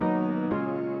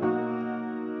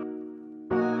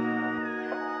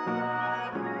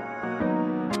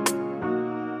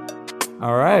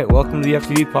All right, welcome to the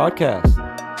FTV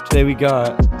podcast. Today we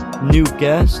got new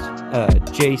guest,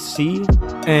 JC,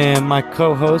 and my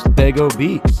co-host, Bego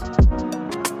Beats.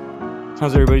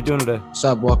 How's everybody doing today? What's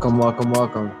up? Welcome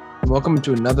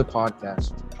to another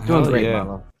podcast. Doing great, yeah.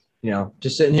 Marlo. You know,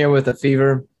 just sitting here with a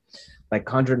fever, like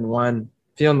 101,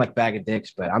 feeling like bag of dicks,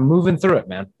 but I'm moving through it,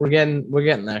 man. We're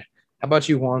getting there. How about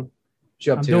you, Juan? What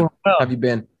you up I'm to? doing well. How have you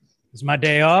been? It's my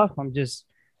day off. I'm just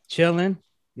chilling,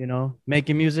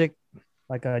 making music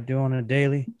like I do on a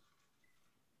daily.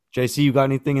 JC, you got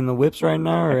anything in the whips right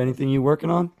now or anything you working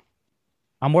on?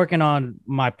 I'm working on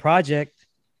my project.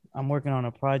 I'm working on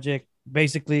a project.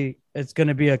 Basically, it's going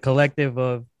to be a collective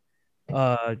of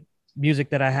music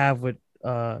that I have with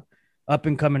up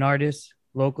and coming artists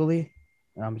locally.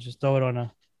 I'm just throw it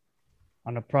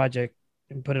on a project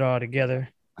and put it all together.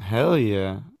 Hell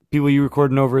yeah. People you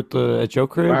recording over at your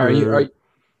crib? Are you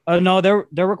No, they're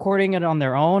recording it on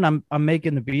their own. I'm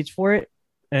making the beats for it,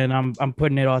 and I'm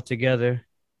putting it all together.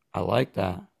 I like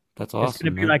that. That's awesome. It's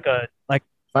gonna be man.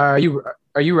 are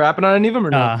you rapping on any of them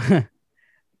or no?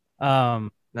 No,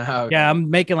 Okay. yeah, I'm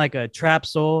making like a trap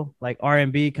soul, like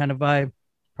R&B kind of vibe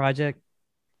project.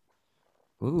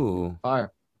 Ooh,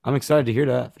 Fire. I'm excited to hear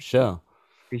that for sure. A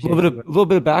Appreciate little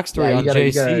bit of backstory Yeah, on you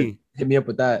JC. gotta hit me up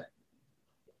with that.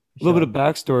 A little bit of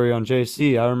backstory on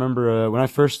JC. I remember when I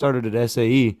first started at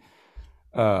SAE,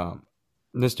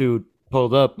 this dude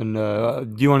pulled up, and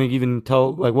do you want to even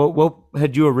tell, like, what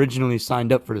had you originally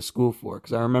signed up for the school for?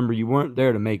 Because I remember you weren't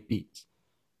there to make beats.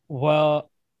 Well,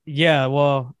 yeah,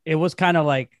 it was kind of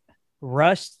like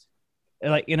rushed,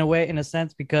 like in a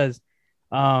sense, because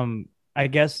I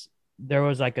guess there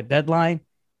was like a deadline,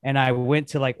 and I went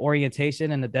to like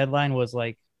orientation, and the deadline was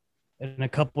like in a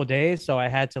couple of days, so I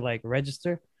had to like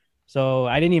register. So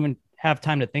I didn't even have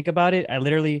time to think about it. I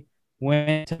literally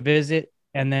went to visit,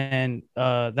 and then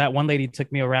that one lady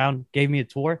took me around, gave me a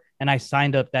tour, and I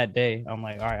signed up that day. I'm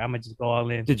like, all right, I'm gonna just go all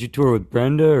in. Did you tour with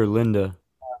Brenda or Linda?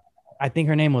 I think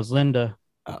her name was Linda.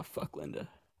 Oh, fuck Linda.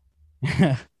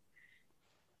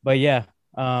 But yeah,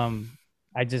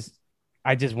 I just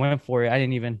went for it. I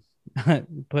didn't even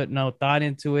put no thought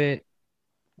into it,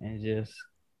 and just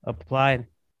applied.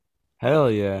 Hell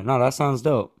yeah. No, that sounds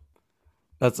dope.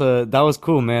 That was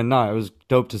cool, man. No, it was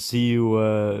dope to see you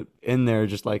in there,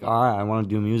 just like, all right, I want to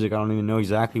do music. I don't even know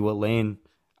exactly what lane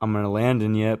I'm gonna land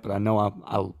in yet, but I know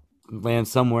I'll land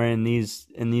somewhere in these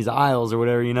aisles or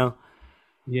whatever, you know.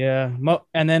 Yeah,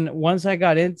 and then once I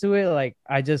got into it, like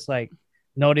I just like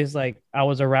noticed like I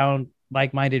was around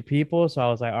like-minded people, so I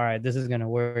was like, all right, this is gonna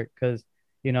work because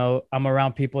I'm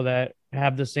around people that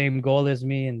have the same goal as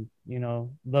me and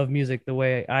love music the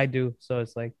way I do. So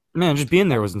it's like, Man, just being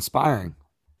there was inspiring.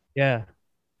 yeah,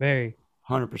 very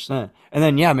 100%. And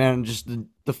then yeah, man, just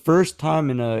the first time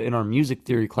in our music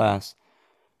theory class,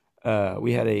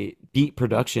 we had a beat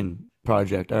production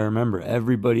project. I remember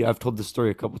everybody. I've told this story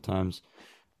a couple times,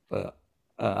 but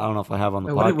I don't know if I have on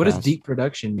the podcast. What does deep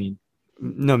production mean?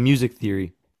 No, music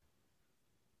theory.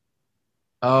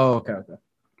 Oh, okay.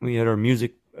 We had our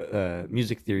music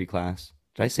theory class.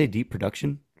 Did I say deep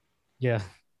production? yeah.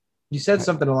 You said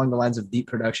something along the lines of deep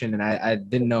production, and I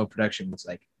didn't know production was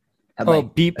like. Had, Oh,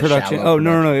 like, beat a production. shallow Oh,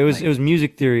 no. production, It was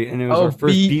music theory, and it was Oh, our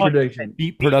first beat production.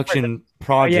 beat production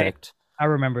project. I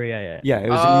remember. Yeah. Yeah, it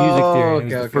was music theory. And it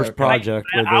was okay, the first okay. project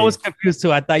where I was confused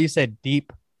too. I thought you said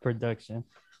deep production.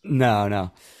 No.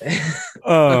 Damn,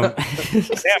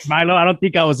 Milo, I don't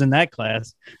think I was in that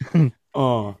class.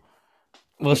 Oh,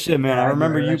 well, shit, man. I I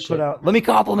remember remember you that put shit. out. Let me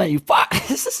compliment you. Fuck.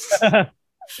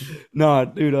 No,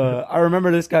 dude. I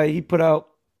remember this guy. He put out,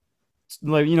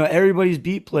 like, everybody's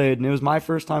beat played, and it was my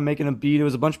first time making a beat. It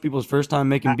was a bunch of people's first time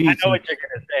making I beats. know and what you're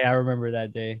gonna say. I remember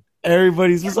that day.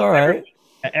 everybody's was all right.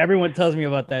 Everyone tells me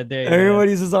about that day. man.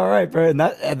 Everybody's is all right, bro. And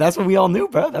that's what we all knew,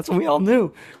 bro. That's what we all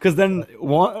knew. Because then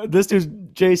this dude's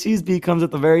JC's beat comes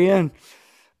at the very end,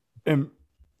 and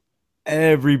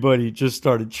everybody just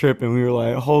started tripping. We were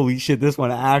like, holy shit, this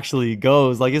one actually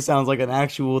goes. Like, it sounds like an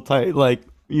actual type, like,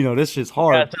 this shit's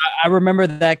hard. Yeah, so I remember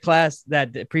that class.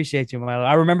 Appreciate you, Milo.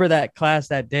 I remember that class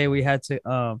that day. We had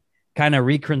to kind of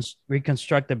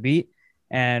reconstruct the beat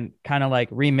and kind of like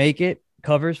remake it,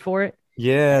 covers for it.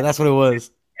 Yeah, that's what it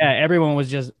was. Yeah, everyone was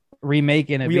just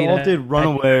remaking it. We all did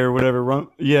Runaway or whatever.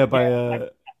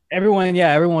 Everyone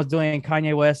was doing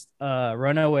Kanye West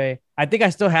Runaway. I think I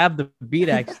still have the beat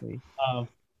actually.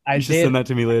 I You should send that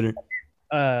to me later.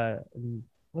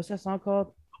 What's that song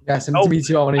called? Yeah, send it to me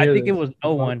too. I want to I hear think this. it was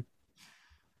No One.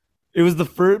 It was the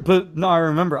first, but no, I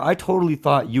remember. I totally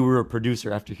thought you were a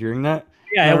producer after hearing that.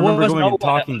 Yeah, I it remember was going No and One.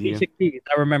 talking to you. Alicia Keys,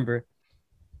 I remember.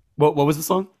 What was the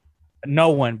song? No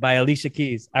One by Alicia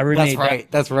Keys. I remade That's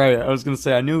right. That's right. I was gonna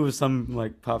say I knew it was some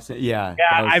like pop. Yeah.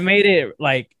 Yeah, Was, I made it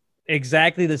like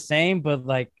exactly the same, but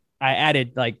like I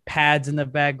added like pads in the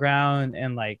background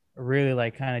and like really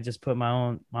like kind of just put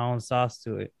my own sauce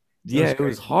to it. It yeah. was It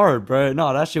was crazy. hard, bro.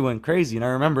 No, that shit went crazy, and I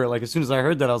remember like as soon as I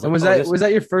heard that, I was And like, oh, this. was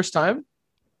that your first time?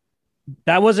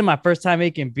 That wasn't my first time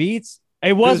making beats. It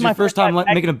It was was your my first first time time. like,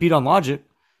 making a beat on Logic.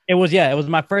 It was yeah. It was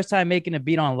my first time making a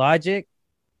beat on Logic,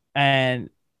 and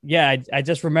yeah, I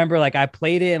just remember like I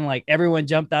played it and like everyone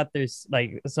jumped out there.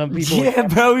 Like some people were Yeah,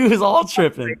 bro. We was all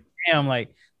tripping. damn like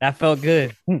that felt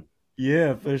good.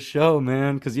 Yeah, for sure,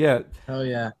 man. Cause yeah, Oh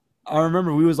yeah. I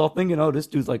remember we was all thinking, oh, this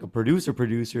dude's like a producer,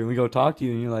 and we go talk to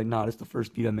you, and you're like, nah, this is the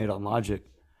first beat I made on Logic.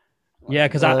 Yeah,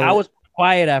 Like, because I was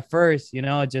quiet at first,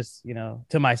 just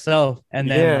to myself, and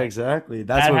then yeah, like exactly.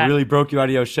 That's that what had really broke you out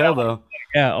of your shell, though.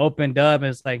 yeah opened up. And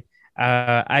it's like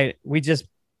I we just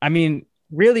I mean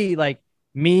really like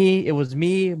me. It was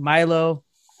me, Milo,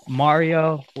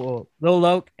 Mario, well, Lil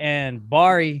Loke, and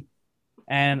Bari,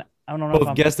 and I don't know if Both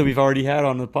I'm guests that we've already had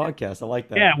on the podcast. I like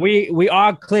that. yeah we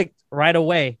all clicked right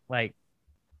away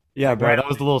Yeah, bro. right That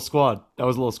was the little squad. That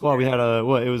was a little squad. We had a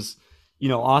what? It was,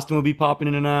 Austin would be popping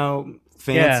in and out. Yeah.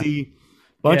 Fancy,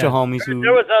 bunch Yeah. of homies There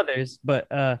who. was others, but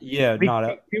Yeah, we no,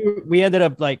 that, we ended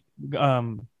up like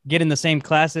getting the same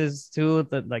classes too,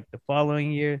 the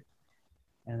following year,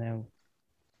 and then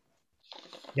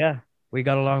yeah, we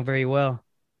got along very well.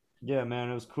 yeah, man,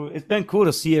 it was cool. It's been cool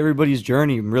to see everybody's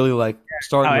journey and really like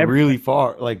starting Oh, to every- really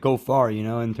far, like go far.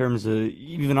 In terms of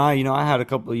even I had a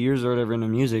couple of years or whatever into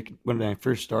music when I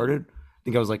first started. I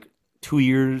think I was like 2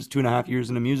 years, 2.5 years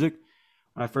into music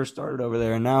when I first started over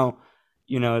there, and now,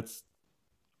 it's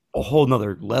a whole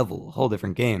nother level, a whole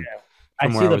different game I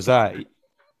from see where I the was at. I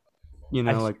see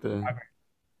Like the. progress.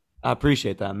 I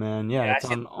appreciate that, man. Yeah, Yeah, I it's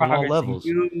see on the on all progress in levels.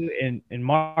 you and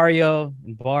Mario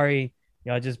and Bari,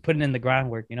 just putting in the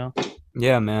groundwork.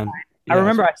 Yeah, man. I Yeah,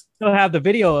 remember I still have the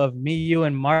video of me, you,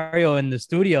 and Mario in the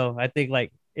studio. I think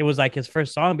like it was like his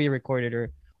first song being recorded or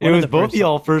it one of was the both first of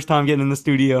y'all first time getting in the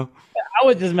studio. I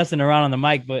was just messing around on the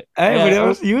mic, but Hey, but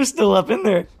yeah. you was still up in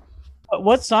there.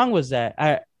 What song was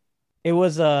that? It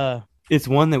was It's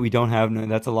one that we don't have. No,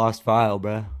 that's a lost file,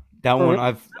 bro. That for one real?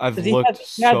 I've 'Cause looked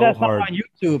he has so that song hard. on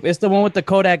YouTube. It's the one with the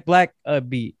Kodak Black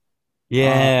beat.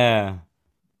 Yeah.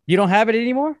 You don't have it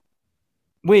anymore?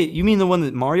 Wait, you mean the one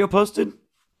that Mario posted?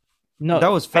 No,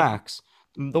 That was Facts.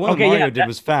 The one Okay, that Mario yeah, did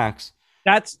was Facts.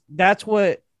 that's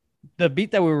what the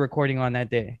beat that we were recording on that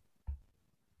day.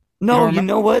 No, don't you remember?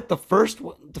 know what? The first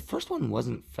one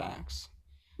wasn't Facts.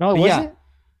 No, it But yeah. wasn't.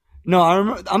 No, I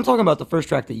remember. I'm talking about the first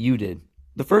track that you did.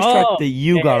 The first track Oh, that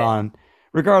you yeah, got yeah. on,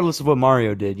 regardless of what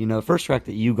Mario did. The first track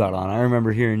that you got on. I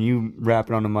remember hearing you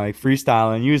rapping on the mic,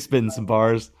 freestyling. You was spitting some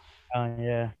bars.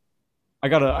 Yeah.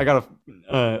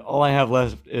 All I have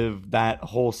left of that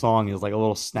whole song is like a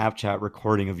little Snapchat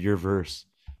recording of your verse.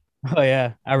 Oh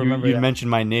yeah, I remember You that. mentioned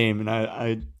my name, and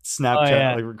I Snapchat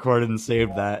yeah. like recorded and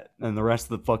saved that, and the rest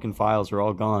of the fucking files are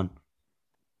all gone.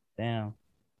 Damn,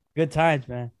 good times,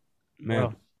 man. Man,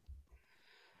 Bro.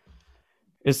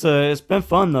 it's been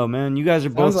fun though, man. You guys are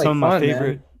both Sounds like some of my fun, man.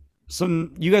 favorite.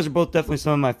 You guys are both definitely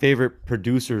some of my favorite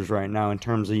producers right now in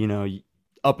terms of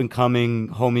up and coming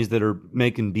homies that are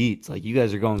making beats. Like you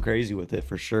guys are going crazy with it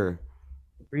for sure.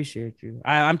 Appreciate you.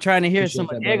 I'm trying to hear Appreciate some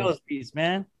of that, brother. Diego's beats,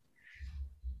 man.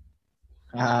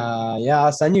 Yeah,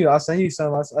 I'll send you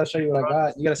some. I'll show you what I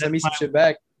got. You gotta send me some shit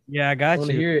back. Yeah, I I got want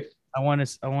to you. hear it. I want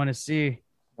to see.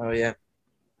 Oh yeah.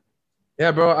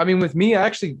 Yeah, bro. I mean, with me,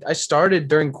 I started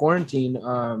during quarantine.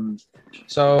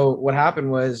 So what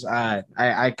happened was I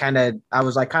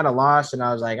was like kind of lost, and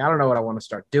I was like, I don't know what I want to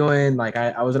start doing. Like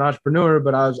I was an entrepreneur,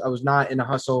 but I was not in a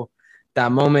hustle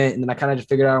that moment, and then I kind of just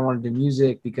figured out I want to do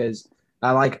music because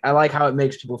I like how it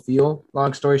makes people feel.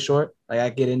 Long story short, like I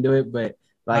get into it, but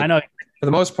like I know for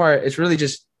the most part, it's really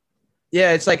just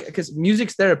yeah, it's like because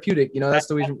music's therapeutic. That's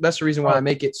the reason. That's the reason why I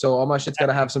make it. So all my shit's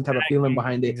gotta have some type of feeling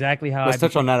behind it. exactly how Let's I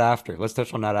touch on that after.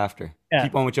 Yeah.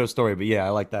 Keep on with your story, but yeah, I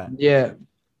like that. Yeah,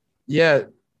 yeah.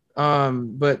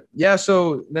 But yeah.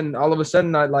 So then all of a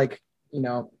sudden,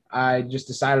 I just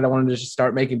decided I wanted to just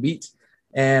start making beats.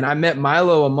 And I met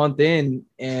Milo a month in,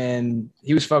 and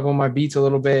he was fucking with my beats a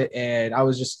little bit, and I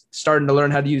was just starting to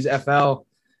learn how to use FL.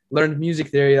 Learned music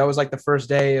theory. That was like the first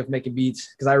day of making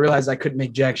beats because I realized I couldn't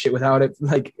make jack shit without it,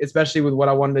 like especially with what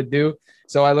I wanted to do.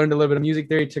 So I learned a little bit of music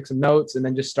theory, took some notes, and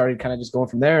then just started kind of just going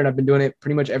from there. And I've been doing it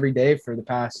pretty much every day for the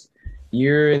past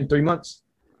year and 3 months.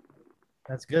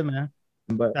 That's good, man.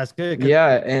 But That's good. 'Cause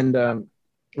yeah, and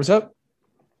what's up?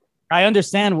 I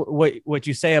understand what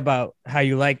you say about how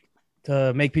you like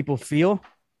to make people feel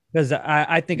because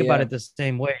I think about Yeah. it the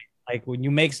same way. Like when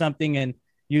you make something and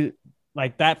you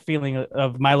like that feeling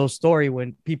of Milo's story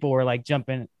when people were like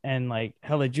jumping and like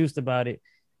hella juiced about it.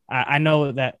 I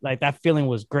know that like that feeling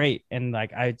was great. And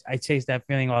like I chase that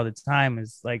feeling all the time.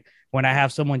 Is like when I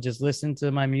have someone just listen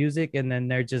to my music and then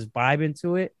they're just vibing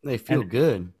to it They feel and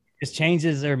good. just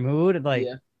changes their mood. Like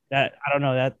Yeah. that, I don't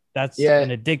know, that's Yeah, an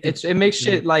addictive. it makes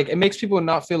shit like it makes people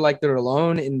not feel like they're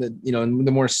alone in the in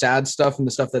the more sad stuff and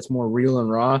the stuff that's more real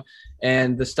and raw,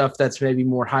 and the stuff that's maybe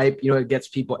more hype. It gets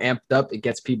people amped up. It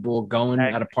gets people going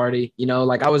at a party.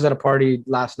 Like I was at a party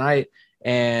last night,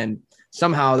 and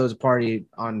somehow there was a party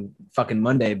on fucking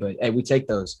Monday, but hey, we take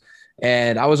those.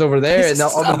 And I was over there, and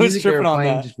all the music they were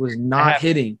playing just was not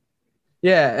hitting.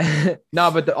 Yeah,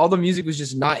 no, but all the music was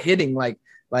just not hitting. Like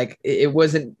it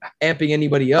wasn't amping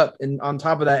anybody up. And on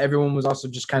top of that, everyone was also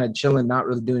just kind of chilling, not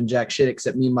really doing jack shit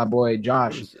except me and my boy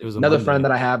Josh, It was another friend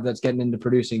that I have that's getting into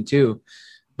producing too.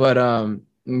 But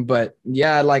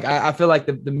yeah, like I feel like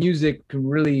the music can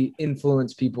really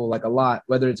influence people like a lot,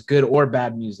 whether it's good or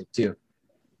bad music too.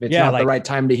 If it's not the right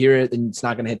time to hear it, then it's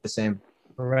not going to hit the same.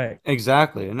 Right.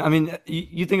 Exactly. And I mean,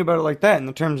 you think about it like that in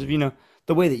the terms of,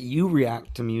 the way that you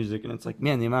react to music. And it's like,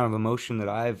 man, the amount of emotion that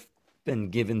I've been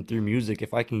given through music,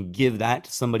 if I can give that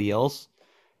to somebody else,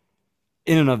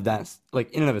 in and of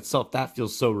itself, that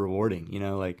feels so rewarding,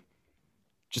 like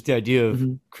just the idea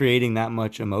of creating that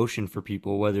much emotion for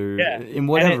people, whether in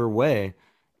whatever way,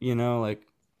 like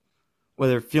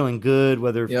whether feeling good,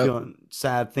 whether feeling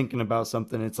sad, thinking about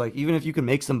something. It's like, even if you can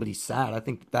make somebody sad, I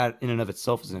think that in and of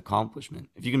itself is an accomplishment.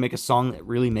 If you can make a song that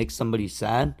really makes somebody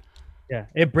sad. Yeah.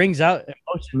 It brings out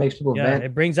emotion. Makes people vent.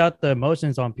 It brings out the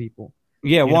emotions on people.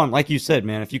 Yeah, like you said,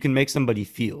 man, if you can make somebody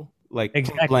feel like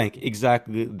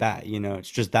exactly that, it's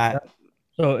just that.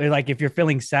 So like if you're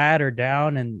feeling sad or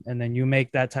down and then you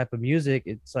make that type of music,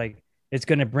 it's like it's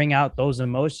going to bring out those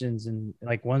emotions. And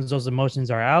like once those emotions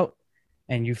are out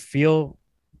and you feel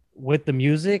with the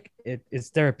music, it's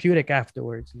therapeutic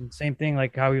afterwards. And same thing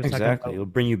like how we was talking about. It'll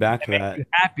bring you back to that. You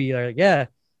happy,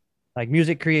 like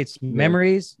music creates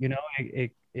memories,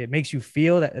 it makes you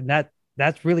feel that, and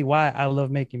that's really why I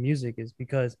love making music, is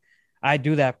because I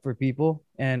do that for people.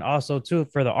 And also too,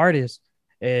 for the artists,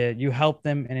 you help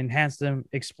them and enhance them,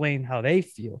 explain how they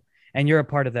feel. And you're a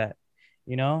part of that,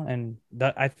 and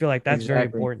I feel like that's very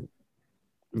important.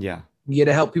 Yeah. You get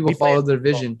to help people follow their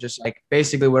vision, just like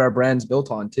basically what our brand's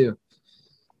built on too.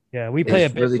 Yeah. We play a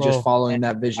big really role, just following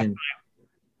that vision.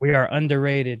 We are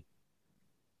underrated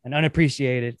and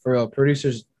unappreciated. For real.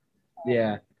 Producers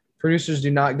do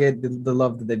not get the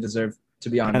love that they deserve, to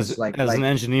be honest. As an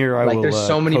engineer, I will there's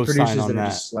so many producers that are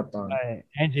just slept on.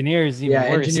 Engineers, even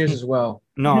worse. Engineers as well.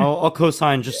 No, I'll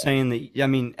co-sign, just saying that. I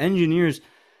mean, engineers.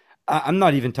 I'm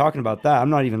not even talking about that.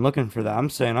 I'm not even looking for that. I'm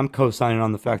saying I'm co-signing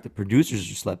on the fact that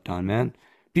producers are slept on, man.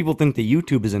 People think that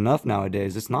YouTube is enough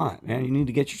nowadays. It's not, man. You need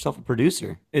to get yourself a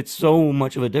producer. It's so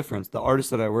much of a difference. The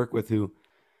artists that I work with who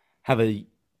have a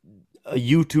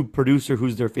YouTube producer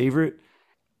who's their favorite,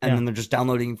 and then they're just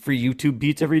downloading free YouTube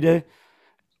beats every day,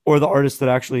 or the artists that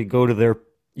actually go to their,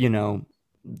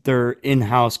 their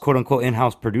in-house, quote unquote,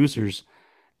 in-house producers,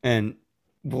 and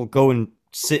will go and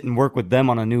sit and work with them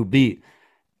on a new beat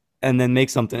and then make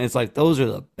something. It's like, those are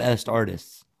the best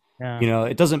artists. Yeah.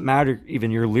 It doesn't matter even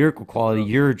your lyrical quality,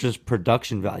 your just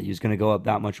production value is going to go up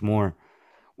that much more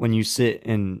when you sit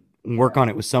and work on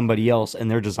it with somebody else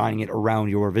and they're designing it around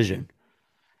your vision.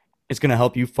 It's going to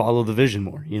help you follow the vision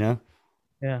more,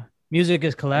 Yeah. Music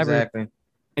is collaborative.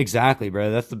 Exactly,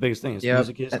 bro. That's the biggest thing.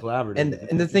 Music is collaborative.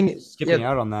 And the thing is, skipping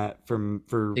out on that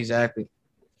for exactly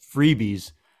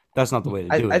freebies, that's not the way to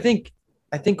do it.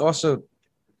 I think also,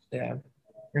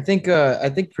 I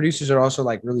think producers are also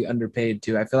like really underpaid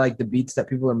too. I feel like the beats that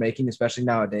people are making, especially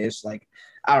nowadays, like,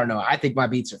 I don't know, I think my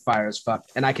beats are fire as fuck,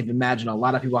 and I can imagine a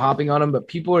lot of people hopping on them, but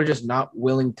people are just not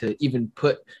willing to even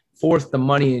put forth the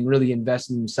money and really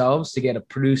invest in themselves to get a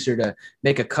producer to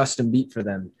make a custom beat for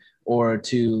them, or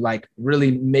to like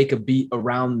really make a beat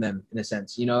around them in a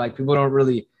sense. Like people don't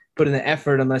really put in the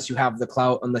effort unless you have the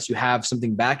clout, unless you have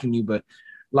something backing you. But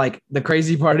like the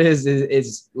crazy part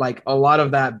is like a lot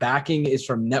of that backing is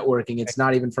from networking. It's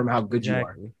not even from how good you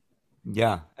are.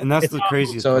 Yeah, and that's the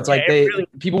craziest. So it's like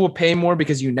people will pay more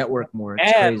because you network more.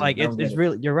 It's crazy. Like it's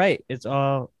really, you're right. It's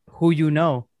all who you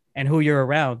know and who you're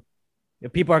around.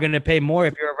 If people are going to pay more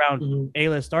if you're around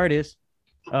A-list artists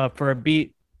for a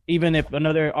beat, even if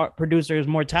another producer is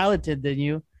more talented than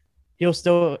you, he'll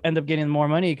still end up getting more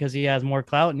money because he has more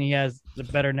clout and he has the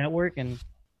better network, and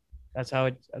that's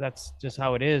just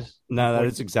how it is. No, that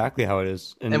is exactly how it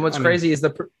is. And what's crazy is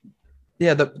go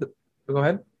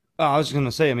ahead. I was just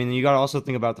gonna say, I mean, you got to also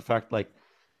think about the fact, like,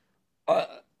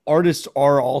 artists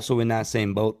are also in that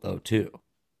same boat though too.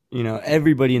 You know,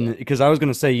 everybody in the, because I was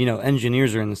going to say, you know,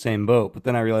 engineers are in the same boat, but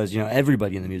then I realized, you know,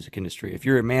 everybody in the music industry, if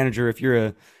you're a manager, if you're a,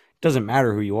 it doesn't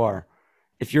matter who you are.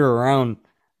 If you're around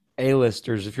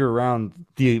A-listers, if you're around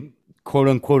the quote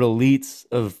unquote elites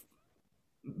of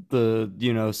the,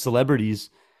 you know, celebrities,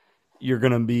 you're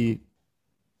going to be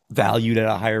valued at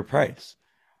a higher price.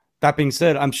 That being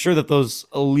said, I'm sure that those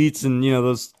elites and, you know,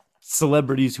 those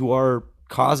celebrities who are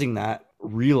causing that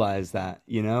realize that,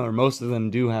 you know, or most of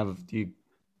them do have the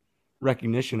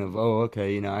recognition of, oh,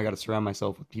 okay, you know, I got to surround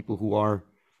myself with people who are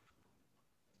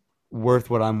worth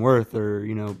what I'm worth, or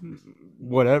you know,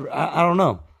 whatever. I don't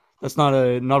know. That's not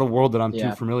a world that I'm too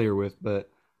Yeah. familiar with, but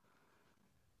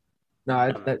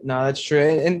No, that's true.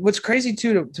 And what's crazy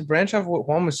too, to branch off what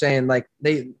Juan was saying, like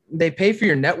they pay for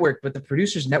your network, but the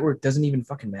producer's network doesn't even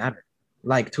fucking matter.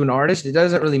 Like to an artist, it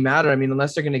doesn't really matter. I mean,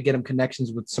 unless they're gonna get them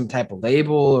connections with some type of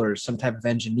label or some type of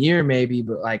engineer, maybe.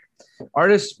 But like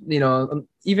artists, you know,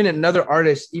 even another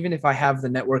artist, even if I have the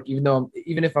network,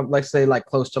 even if I'm, let's say, like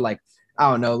close to, like, I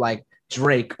don't know, like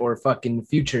Drake or fucking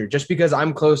Future, just because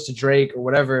I'm close to Drake or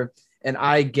whatever, and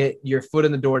I get your foot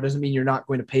in the door, doesn't mean you're not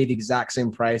going to pay the exact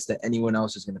same price that anyone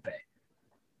else is going to pay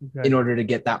in order to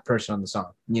get that person on the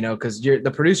song, you know, because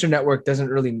the producer network doesn't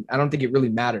really, I don't think it really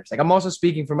matters. Like, I'm also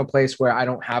speaking from a place where I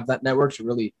don't have that network to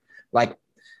really, like,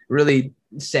 really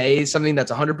say something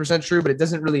that's 100% true, but it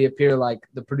doesn't really appear like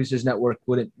the producer's network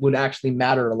would actually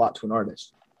matter a lot to an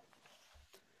artist.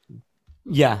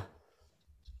 yeah,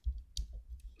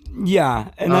 yeah,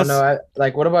 and I that's don't know.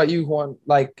 Like, what about you, Juan?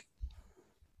 Like,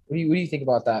 what do you think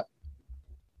about that?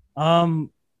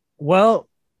 Well,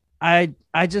 I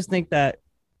just think that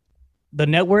the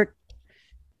network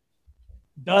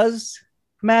does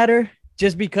matter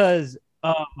just because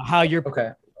how you're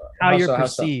Okay. how you're How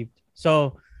so? perceived.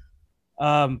 So,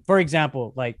 for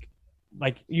example, like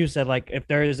you said, like if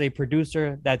there is a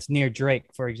producer that's near Drake,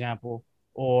 for example,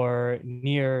 or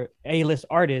near A-list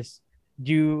artists,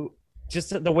 you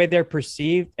just the way they're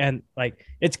perceived, and like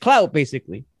it's clout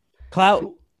basically.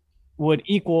 Clout would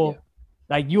equal,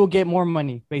 like, you will get more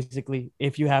money basically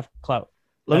if you have clout.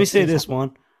 let me That's say just this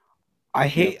one.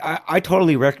 I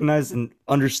totally recognize and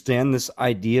understand this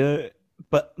idea,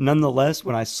 but nonetheless,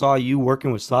 when I saw you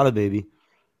working with Sada Baby,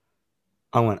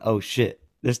 I went, oh shit,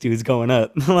 this dude's going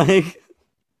up. Like,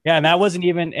 yeah, and that wasn't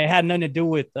even, it had nothing to do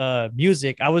with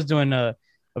music. I was doing a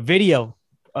video,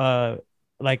 uh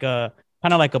like a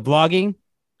kind of like a blogging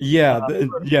yeah, uh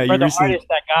yeah, for you the recently, artist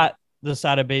that got the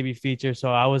Sada Baby feature.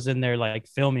 So I was in there like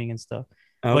filming and stuff.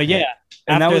 But okay. yeah,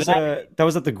 And after that, that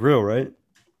was at the grill, right?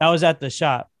 that was at the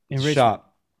shop in Richmond.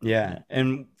 Shop. Yeah. Yeah.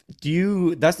 And do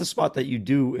you, that's the spot that you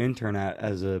do intern at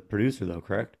as a producer though,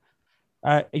 correct?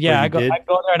 Or Yeah, you I did?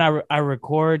 go there and I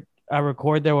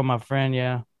record there with my friend,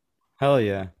 yeah, Hell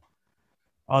yeah.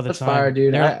 all the That's fire, time.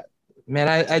 dude. They're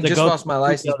I the just go-to lost my studio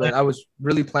license, there. but I was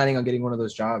really planning on getting one of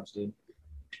those jobs, dude.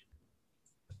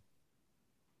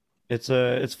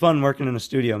 It's fun working in a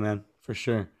studio, man, for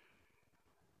sure.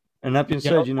 And that being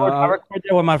Yeah, said, you know, I record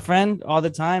there with my friend all the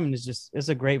time, and it's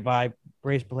a great vibe,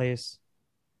 great place.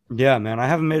 yeah, man, I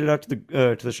haven't made it out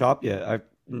to the shop yet. I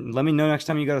let me know next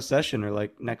time you got a session, or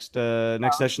like next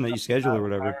session that you schedule or I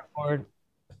whatever. record,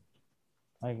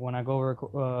 like when I go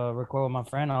record with my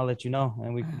friend, I'll let you know,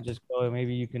 and we can just go.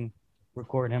 Maybe you can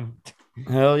record him.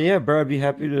 Hell yeah, bro. I'd be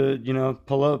happy to, you know,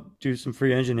 pull up, do some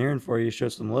free engineering for you, show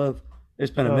some love.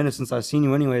 It's been a So minute since I've seen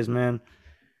you anyways, man.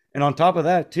 And on top of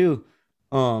that, too,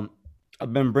 um,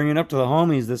 I've been bringing up to the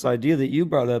homies this idea that you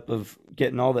brought up of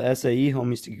getting all the SAE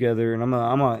homies together, and I'm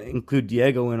gonna include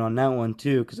Diego in on that one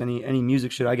too, because any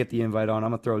music shit I get the invite on,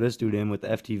 I'm gonna throw this dude in with the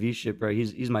FTV shit, bro.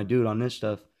 He's my dude on this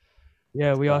stuff.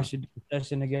 yeah, we all So, should do a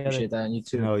session together. Appreciate that, and you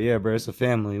too. hell yeah, bro. It's a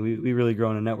family. We really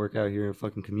growing a network out here, a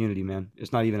fucking community, man.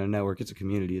 It's not even a network; it's a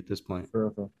community at this point. For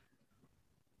real, for real.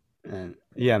 And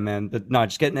yeah, man. But no,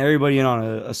 just getting everybody in on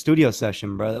a studio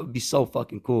session, bro. That would be so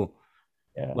fucking cool.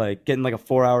 Yeah, Like getting like a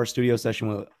 4 hour studio session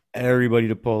with everybody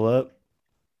to pull up,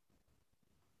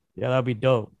 yeah, that'd be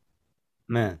dope.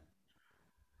 man.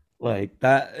 Like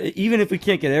that, even if we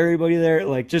can't get everybody there,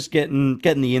 like just getting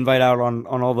the invite out on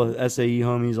all the SAE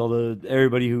homies, all the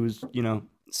everybody who's, you know,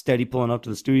 steady pulling up to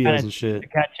the studios Kind and of to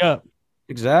shit. catch up.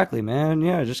 Exactly, man.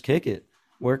 Yeah, just kick it,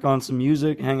 work on some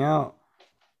music, hang out.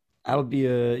 That would be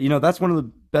a, you know, that's one of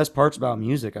the best parts about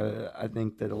music. I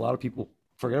think that a lot of people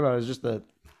forget about is just that,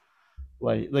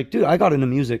 dude, I got into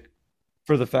music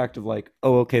for the fact of like,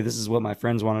 oh, okay, this is what my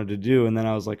friends wanted to do, and then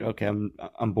I was like, okay,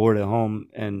 I'm bored at home,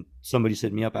 and somebody's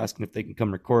hit me up asking if they can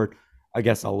come record. I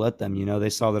guess I'll let them. You know,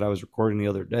 they saw that I was recording the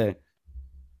other day.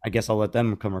 I guess I'll let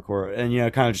them come record, and you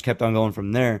know, kind of just kept on going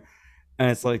from there. And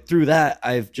it's like through that,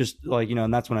 I've just like,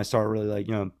 and that's when I started really like,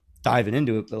 diving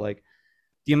into it. But like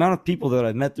the amount of people that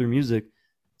I've met through music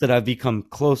that I've become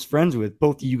close friends with,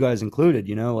 both of you guys included,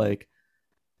 like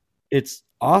it's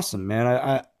awesome, man.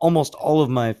 I almost all of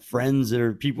my friends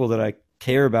or people that I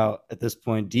care about at this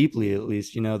point deeply, at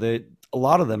least, a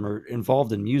lot of them are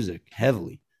involved in music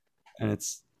heavily, and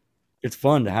it's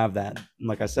fun to have that. And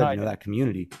like I said, that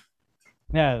community.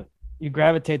 Yeah, you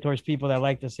gravitate towards people that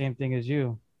like the same thing as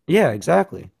you. Yeah,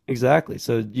 exactly.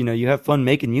 So, you have fun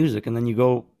making music and then you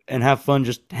go and have fun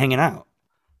just hanging out.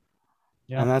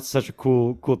 Yeah. And that's such a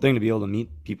cool thing to be able to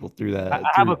meet people through that. I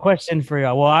have a question for you.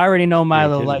 Well, I already know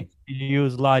Milo likes to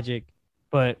use Logic,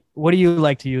 but what do you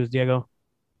like to use, Diego?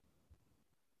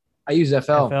 I use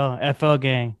FL. FL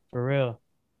gang, for real.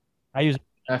 I use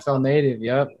FL Native,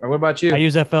 yep. Or what about you? I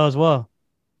use FL as well.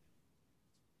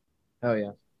 Oh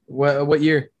yeah. What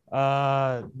year?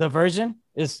 The version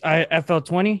is FL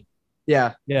 20.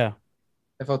 Yeah.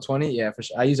 FL 20, yeah, for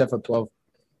sure. I use FL 12.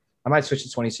 I might switch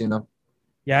to 20 soon though.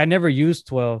 Yeah, I never used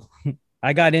 12.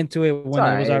 I got into it when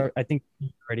it was I think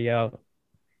already out.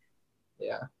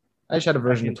 Yeah. I just had a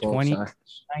version of 12.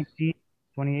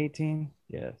 2018.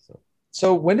 Yeah.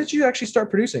 So when did you actually start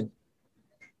producing?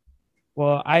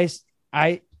 Well, I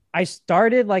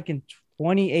started like in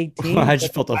 2018. I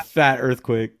just felt a fat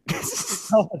earthquake.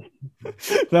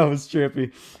 That was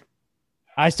trippy.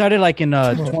 I started like in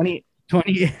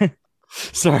 2020.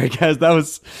 Sorry, guys. That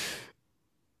was.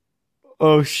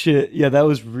 Oh shit! Yeah, that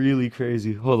was really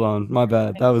crazy. Hold on, my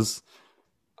bad. That was.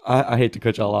 I hate to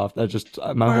cut y'all off. That just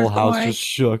my whole house just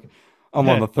shook. I'm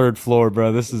on the 3rd floor,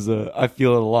 bro. This is I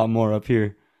feel it a lot more up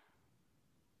here.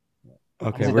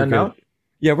 Okay, we're good. Now?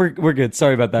 Yeah, we're good.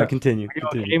 Sorry about that. Continue.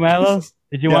 Okay, Milo?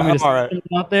 Did you want me to start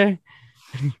out there?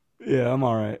 Yeah, I'm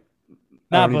all right.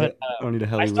 Nah, but I don't need a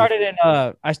heli. I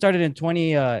started in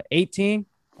 2018.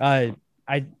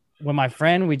 When my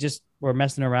friend, we just were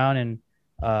messing around and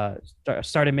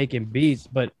started making beats,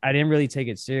 but I didn't really take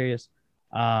it serious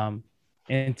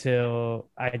until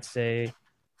I'd say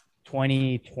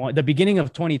 2020, the beginning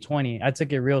of 2020. I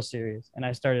took it real serious and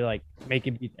I started like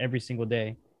making beats every single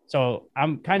day. So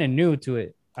I'm kind of new to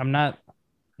it. I'm not,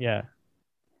 kind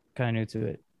of new to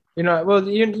it. Well,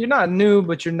 you're not new,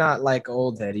 but you're not like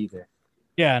old head either.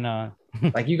 Yeah, no.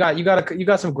 Like you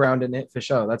got some ground in it for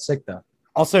sure. That's sick though.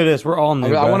 I'll say this: we're all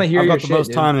new. I want to hear your shit. I've got the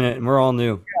most time in it, and we're all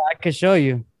new. Yeah, I could show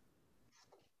you.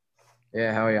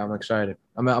 Yeah, hell yeah! I'm excited.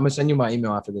 I'm gonna send you my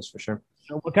email after this for sure.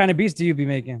 So what kind of beats do you be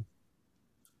making?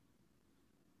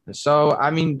 So I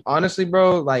mean, honestly,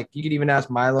 bro, like you could even ask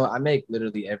Milo. I make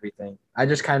literally everything. I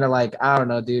just kind of like I don't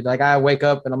know, dude. Like I wake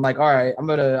up and I'm like, all right, I'm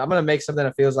gonna make something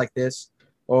that feels like this,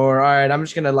 or all right, I'm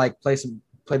just gonna like play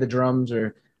the drums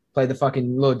or play the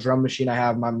fucking little drum machine I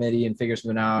have, my MIDI, and figure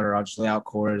something out, or I'll just lay out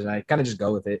chords and I kind of just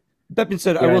go with it. That being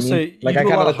said, I will say, like I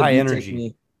kind of let high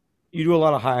energy. You do a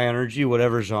lot of high energy,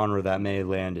 whatever genre that may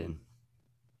land in.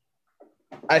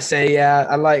 I say, yeah,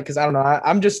 I like, because I don't know.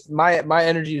 I'm just, my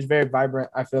energy is very vibrant.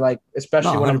 I feel like,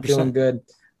 especially when I'm feeling good.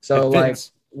 So like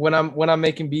when I'm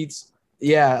making beats,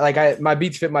 yeah, like my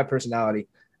beats fit my personality.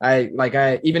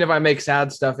 Even if I make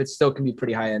sad stuff, it still can be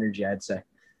pretty high energy, I'd say.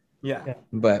 Yeah.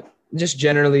 But just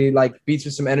generally like beats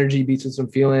with some energy, beats with some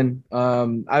feeling.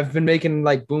 I've been making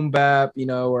like boom bap,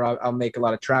 where I'll make a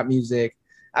lot of trap music.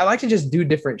 I like to just do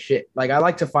different shit. Like I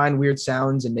like to find weird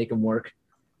sounds and make them work.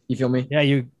 You feel me? Yeah,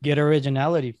 you get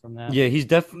originality from that. Yeah,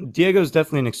 Diego's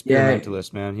definitely an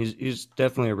experimentalist, man. He's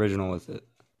definitely original with it.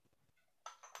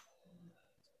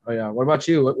 Oh yeah. What about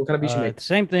you? What kind of beats you make?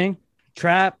 Same thing,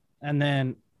 trap, and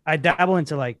then I dabble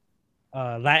into like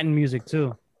Latin music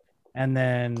too, and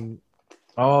then.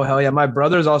 Oh hell yeah! My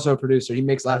brother is also a producer. He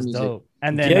makes Latin music. Dope.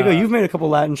 And then Diego, you've made a couple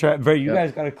Latin trap. Bro, you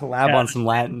guys got to collab on some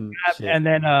Latin shit. And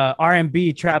then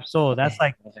R&B trap soul. That's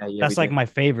like my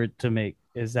favorite to make.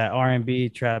 Is that R&B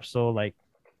trap soul like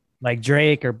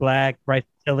Drake or Black, Bryce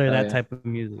Tiller, type of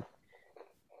music.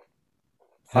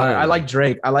 I like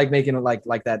Drake. I like making it like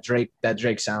that Drake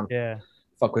sound. Yeah.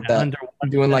 Fuck with that. I'm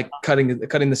doing like cutting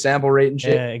the sample rate and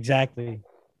shit. Yeah, exactly.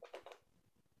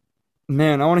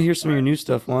 Man, I want to hear some of your new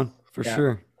stuff, Juan, for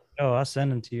sure. Oh, I'll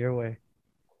send them to your way.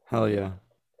 Hell yeah.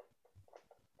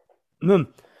 So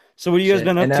what have you guys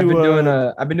been up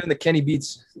to? I've been doing the Kenny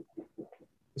Beats.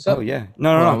 What's up? Oh yeah.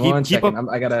 No. Keep up.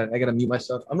 I gotta mute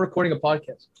myself. I'm recording a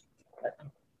podcast.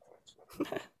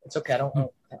 It's okay. I don't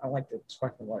like the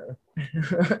sparkling water.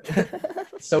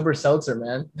 Sober seltzer,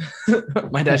 man.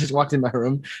 My dad just walked in my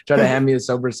room, tried to hand me a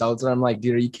sober seltzer. I'm like,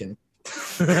 dude, are you kidding?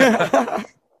 I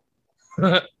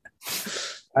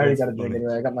already got a drink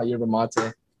anyway. I got my yerba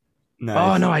mate. Nice.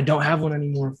 Oh no, I don't have one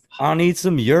anymore. I need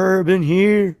some yerba in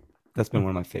here. That's been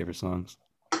one of my favorite songs.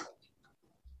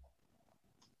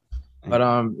 But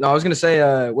no, I was gonna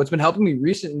say what's been helping me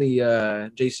recently,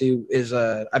 JC, is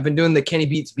I've been doing the Kenny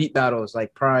Beats beat battles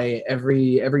like probably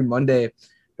every Monday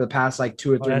for the past like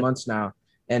 2 or 3 months now.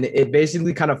 And it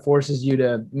basically kind of forces you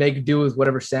to make do with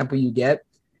whatever sample you get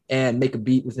and make a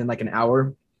beat within like an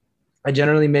hour. I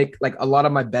generally make like a lot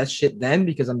of my best shit then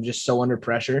because I'm just so under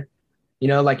pressure. You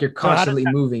know, like you're constantly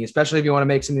moving, especially if you want to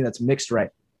make something that's mixed right.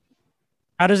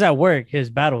 How does that work? His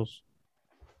battles.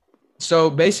 So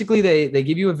basically they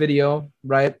give you a video,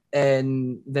 right?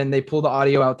 And then they pull the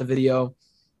audio out the video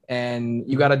and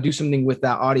you got to do something with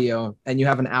that audio and you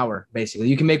have an hour basically.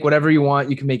 You can make whatever you want.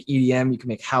 You can make EDM, you can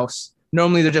make house.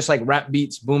 Normally they're just like rap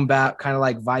beats, boom bap, kind of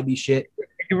like vibey shit. Are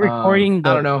you recording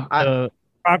I don't know. The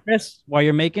progress while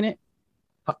you're making it?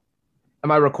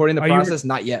 Am I recording the process?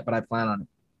 Not yet, but I plan on it.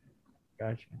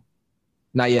 Gotcha.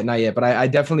 Not yet. But I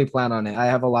definitely plan on it. I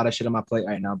have a lot of shit on my plate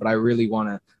right now, but I really want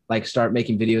to like start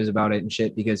making videos about it and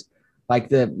shit because like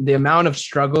the amount of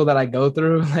struggle that I go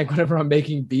through, like whenever I'm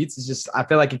making beats, is just I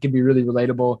feel like it can be really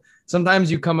relatable.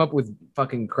 Sometimes you come up with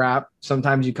fucking crap.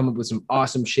 Sometimes you come up with some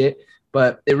awesome shit,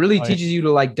 but it really teaches you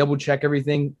to like double check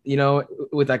everything, you know,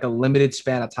 with like a limited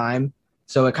span of time.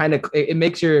 So it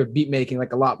makes your beat making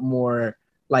like a lot more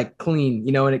like clean,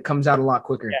 you know, and it comes out a lot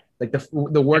quicker. Yeah. Like the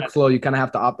workflow, you kind of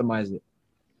have to optimize it.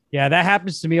 Yeah, that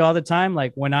happens to me all the time.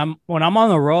 Like when I'm on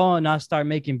the roll and I start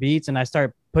making beats and I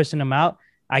start pushing them out,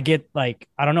 I get like,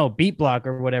 I don't know, beat block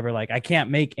or whatever. Like I can't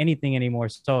make anything anymore.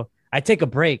 So I take a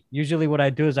break. Usually what I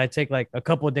do is I take like a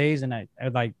couple of days and I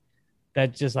like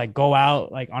that just like go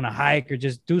out like on a hike or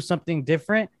just do something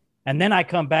different. And then I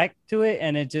come back to it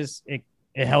and it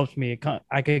helps me.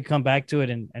 I could come back to it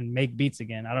and make beats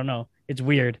again. I don't know. It's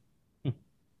weird.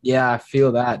 Yeah, I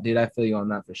feel that, dude. I feel you on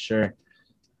that for sure.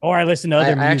 Or I listen to other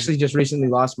music. I actually just recently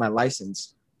lost my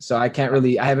license. So I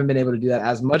haven't been able to do that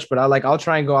as much, but I'll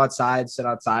try and go outside, sit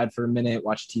outside for a minute,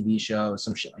 watch a TV show,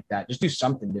 some shit like that. Just do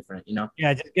something different, you know?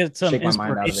 Yeah, just get some Shake my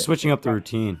mind out of it. Switching up the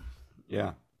routine.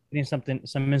 Yeah. Getting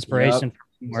some inspiration from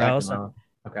somewhere else.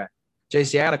 Okay.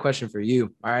 JC, I got a question for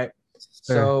you. All right.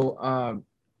 Sure. So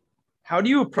how do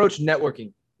you approach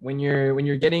networking when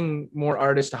you're getting more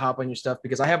artists to hop on your stuff?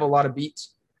 Because I have a lot of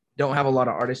beats, don't have a lot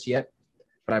of artists yet.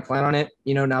 But I plan on it,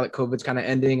 you know, now that COVID's kind of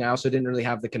ending. I also didn't really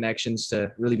have the connections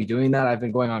to really be doing that. I've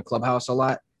been going on Clubhouse a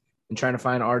lot and trying to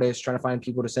find artists, trying to find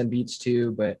people to send beats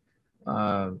to. But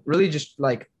really just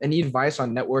like any advice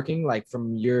on networking, like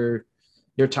from your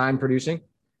time producing?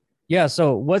 Yeah.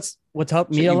 So what's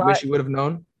helped me a lot? Wish you would have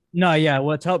known? No, yeah.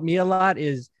 What's helped me a lot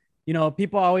is, you know,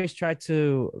 people always try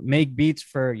to make beats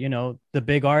for, you know, the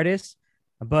big artists.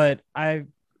 But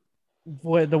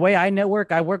the way I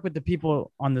network, I work with the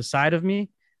people on the side of me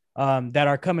that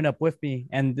are coming up with me.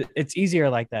 And it's easier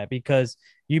like that because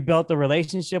you built a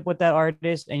relationship with that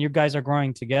artist and you guys are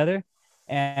growing together.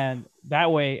 And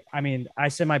that way, I mean, I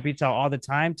send my beats out all the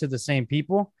time to the same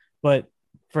people. But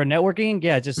for networking,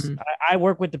 yeah, just I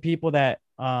work with the people that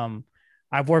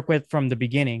I've worked with from the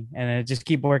beginning and I just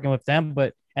keep working with them.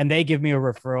 And they give me a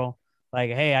referral. Like,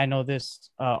 hey, I know this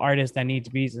artist that needs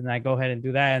beats, and I go ahead and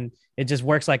do that, and it just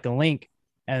works like a link,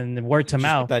 and word to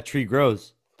mouth. That tree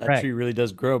grows. That tree really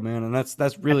does grow, man, and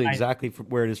that's really exactly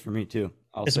where it is for me too.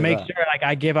 Just make sure, like,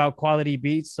 I give out quality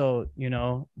beats, so you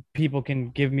know people can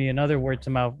give me another word to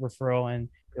mouth referral and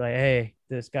be like, hey,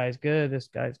 this guy's good.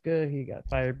 He got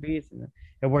fire beats, and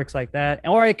it works like that.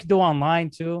 Or I could do online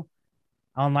too,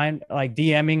 like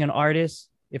DMing an artist.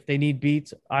 If they need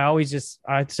beats, I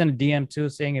send a DM too,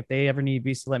 saying if they ever need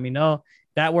beats to let me know.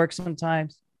 That works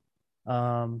sometimes.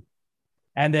 And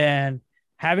then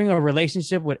having a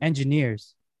relationship with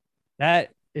engineers,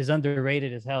 that is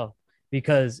underrated as hell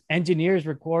because engineers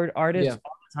record artists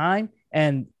all the time,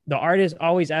 and the artist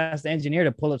always asks the engineer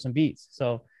to pull up some beats.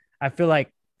 So I feel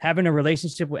like having a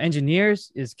relationship with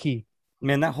engineers is key.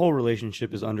 Man, that whole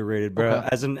relationship is underrated, bro. Okay.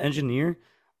 As an engineer,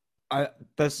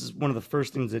 this is one of the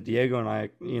first things that Diego and I,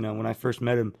 you know, when I first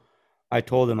met him, I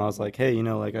told him, I was like, hey, you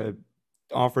know, like I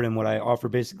offered him what I offer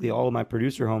basically all of my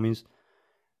producer homies,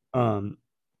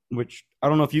 which I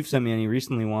don't know if you've sent me any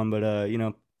recently, Juan, but, you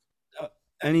know,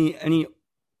 any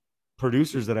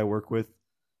producers that I work with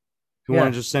who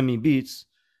want to just send me beats,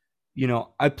 you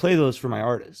know, I play those for my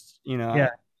artists, you know.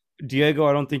 Diego,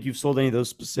 I don't think you've sold any of those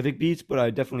specific beats,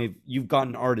 but you've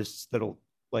gotten artists that'll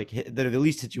like that have at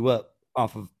least hit you up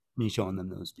off of me showing them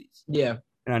those beats. Yeah.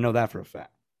 And I know that for a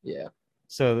fact. Yeah.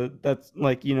 So that's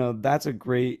like, you know,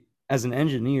 as an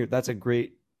engineer, that's a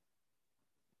great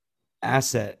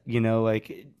asset, you know,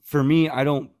 like for me, I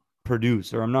don't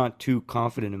produce or I'm not too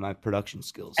confident in my production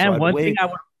skills. And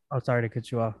so sorry to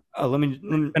cut you off.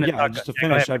 Just to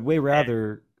finish, I'd way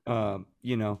rather,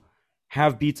 you know,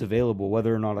 have beats available,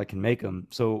 whether or not I can make them.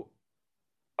 So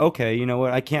okay, you know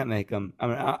what? I can't make them. I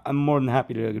mean, I'm more than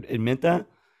happy to admit that.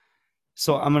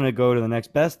 So I'm gonna go to the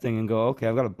next best thing and go, okay,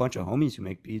 I've got a bunch of homies who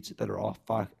make beats that are all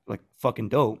like fucking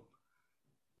dope,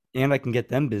 and I can get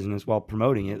them business while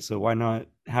promoting it. So why not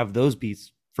have those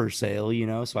beats for sale? You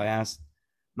know. So I asked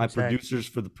my Exactly. producers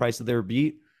for the price of their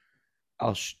beat.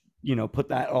 I'll put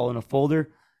that all in a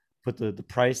folder, put the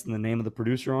price and the name of the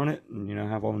producer on it, and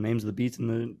have all the names of the beats in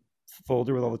the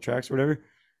folder with all the tracks or whatever,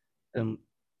 and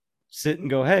sit and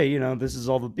go, hey, this is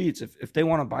all the beats. If they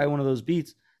want to buy one of those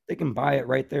beats, they can buy it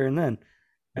right there and then,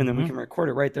 and then we Mm-hmm. can record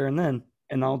it right there and then,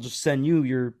 and I'll just send you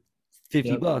your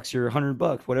 50 Yep. bucks, your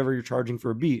 $100, whatever you're charging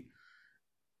for a beat.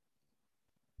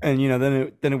 And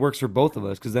then it works for both of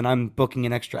us, because then I'm booking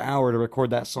an extra hour to record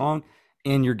that song,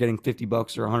 and you're getting 50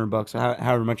 bucks or $100,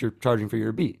 however much you're charging for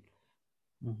your beat.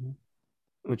 Mm-hmm.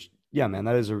 Which, yeah, man,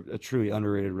 that is a truly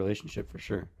underrated relationship for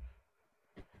sure.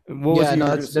 What was Yeah, it you no, were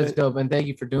gonna that's say? dope, and thank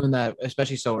you for doing that,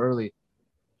 especially so early.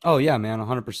 Oh yeah, man,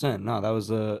 100%. No, that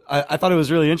was I thought it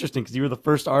was really interesting because you were the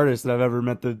first artist that I've ever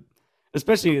met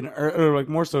especially or like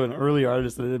more so an early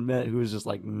artist that I met who was just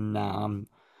like, nah, I'm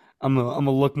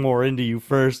gonna look more into you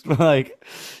first. Like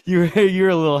you're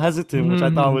a little hesitant, which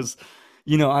I thought Mhm. was,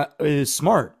 is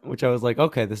smart. Which I was like,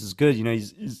 okay, this is good.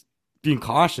 He's being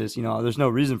cautious. There's no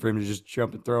reason for him to just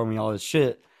jump and throw me all his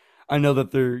shit. I know that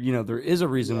there is a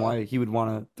reason Yeah, why he would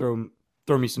want to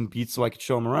throw me some beats so I could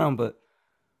show him around, but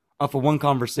off of one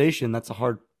conversation, that's a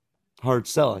hard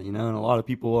sell, and a lot of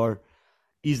people are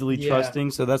easily yeah,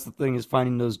 trusting. So that's the thing, is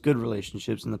finding those good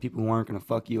relationships and the people who aren't going to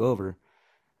fuck you over.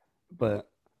 But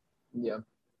yeah.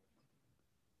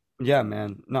 yeah,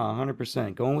 man, no,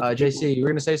 100% going with the people. JC, you were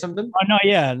gonna say something? Oh no,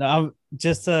 yeah. No,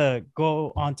 just to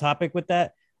go on topic with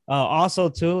that. Also,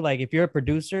 too, like if you're a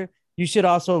producer, you should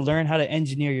also learn how to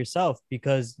engineer yourself,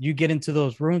 because you get into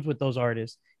those rooms with those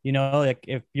artists. Like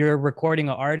if you're recording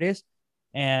an artist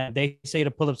and they say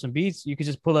to pull up some beats, you could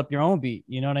just pull up your own beat.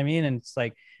 You know what I mean? And it's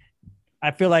like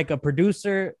I feel like a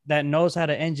producer that knows how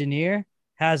to engineer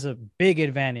has a big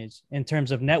advantage in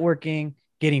terms of networking,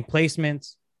 getting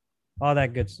placements, all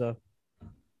that good stuff.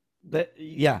 That,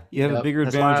 yeah, you have a Yep. bigger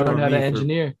That's why I advantage over learned how to me for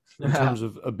engineer. in terms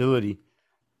of ability.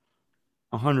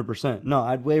 100%. No,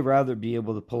 I'd way rather be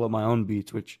able to pull up my own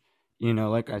beats, which,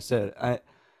 like I said,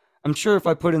 I'm sure if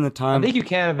I put in the I time. think you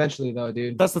can eventually, though,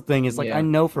 dude. That's the thing, is like I Yeah.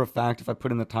 know for a fact if I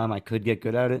put in the time I could get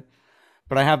good at it.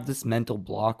 But I have this mental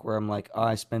block where I'm like, oh,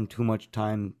 I spend too much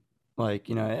time. Like,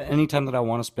 anytime that I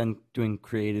want to spend doing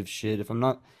creative shit, if I'm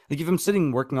not, like, if I'm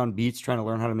sitting working on beats, trying to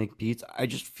learn how to make beats, I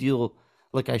just feel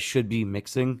like I should be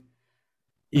mixing,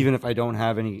 even if I don't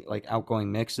have any like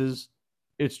outgoing mixes.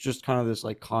 It's just kind of this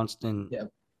like constant Yeah.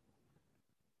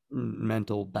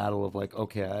 mental battle of like,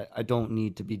 okay, I don't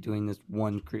need to be doing this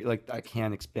like I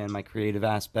can expand my creative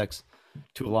aspects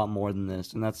to a lot more than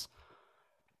this. And that's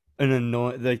an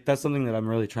annoying, like that's something that I'm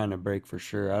really trying to break for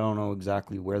sure. I don't know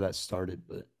exactly where that started,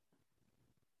 but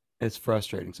it's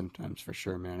frustrating sometimes for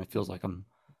sure, man. It feels like I'm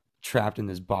trapped in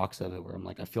this box of it where I'm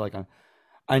like, I feel like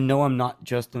I know I'm not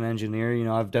just an engineer.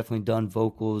 I've definitely done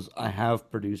vocals. I have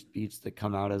produced beats that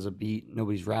come out as a beat.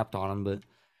 Nobody's rapped on them, but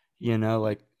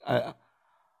like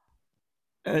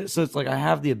so it's like I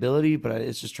have the ability, but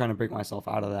it's just trying to break myself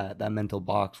out of that mental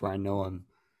box where I know I'm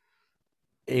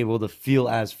able to feel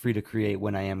as free to create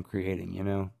when I am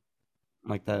creating,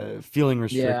 like the feeling Yeah. I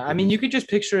restricted mean, you is. could just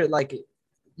picture it like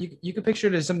you could picture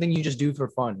it as something you just do for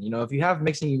fun. If you have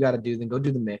mixing you got to do, then go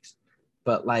do the mix.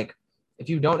 But like, if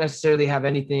you don't necessarily have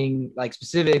anything like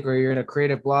specific, or you're in a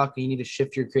creative block and you need to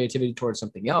shift your creativity towards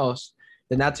something else,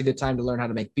 then that's a good time to learn how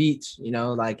to make beats.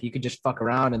 Like you could just fuck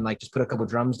around and like just put a couple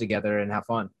drums together and have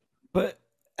fun. But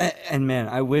and man,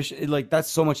 I wish like that's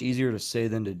so much easier to say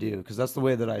than to do, because that's the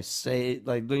way that I say it,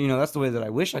 like that's the way that I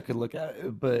wish I could look at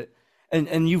it. But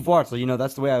and you've watched, like,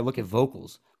 that's the way I look at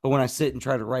vocals. But when I sit and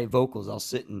try to write vocals, I'll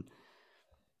sit and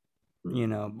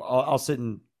I'll sit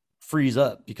and freeze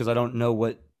up because I don't know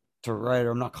what to write,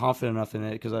 or I'm not confident enough in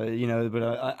it, because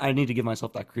but I need to give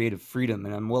myself that creative freedom,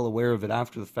 and I'm well aware of it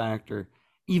after the fact or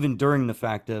even during the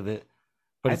fact of it.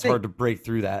 But I it's hard think to break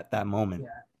through that moment.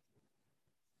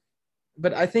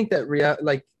 but I think that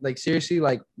like seriously,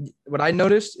 like what I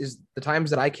noticed is the times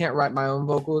that I can't write my own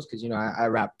vocals, because I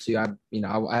rap too. I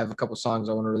have a couple songs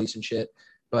I want to release and shit,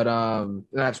 but I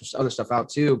have some other stuff out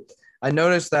too. I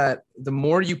noticed that the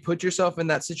more you put yourself in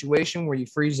that situation where you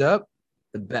freeze up,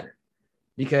 the better.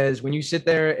 Because when you sit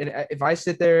there, and if I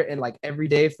sit there and like every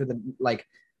day for the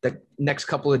next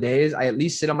couple of days, I at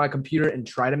least sit on my computer and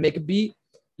try to make a beat.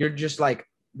 You're just like,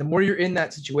 the more you're in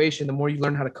that situation, the more you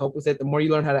learn how to cope with it, the more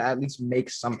you learn how to at least make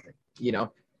something.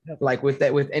 Like with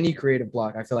that, with any creative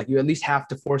block, I feel like you at least have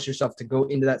to force yourself to go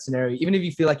into that scenario, even if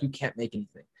you feel like you can't make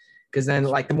anything. Because then,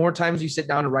 like, the more times you sit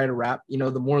down and write a rap, the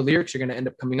more lyrics you're going to end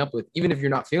up coming up with. Even if you're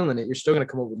not feeling it, you're still going to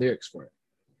come up with lyrics for it.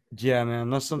 Yeah, man,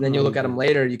 that's And something then you I look need at them to.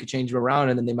 later, you could change them around,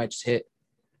 and then they might just hit.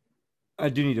 I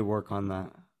do need to work on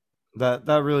that.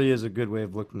 That really is a good way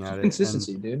of looking at it. And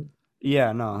Consistency, dude.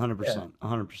 yeah, no, Yeah, 100%, just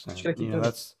 100%. gotta keep doing it.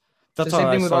 It's That's the how same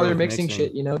I thing with all started your with mixing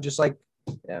shit, mixing. just like,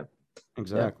 yeah, yeah.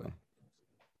 Exactly.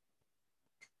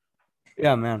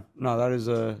 Yeah, man. No, that Hey, is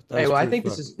well, I true as think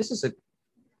fuck. this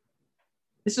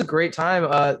is a great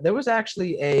time. There was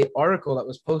actually a article that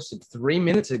was posted 3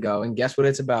 minutes ago, and guess what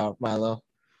it's about, Milo?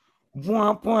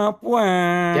 Womp womp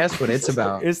womp. Guess what it's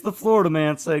about? It's the Florida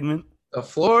Man segment. The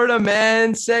Florida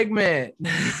Man segment.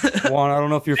 Juan, I don't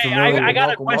know if you're Hey, familiar I with.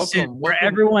 got a welcome, question welcome, for welcome.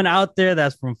 everyone out there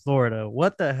that's from Florida.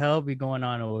 What the hell be going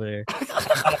on over there?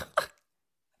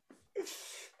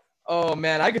 Oh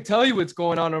man, I could tell you what's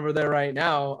going on over there right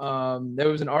now. There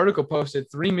was an article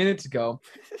posted 3 minutes ago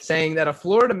saying that a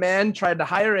Florida man tried to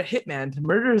hire a hitman to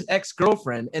murder his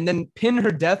ex-girlfriend and then pin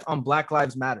her death on Black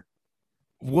Lives Matter.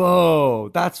 Whoa,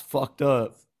 that's fucked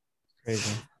up.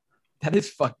 Crazy. That is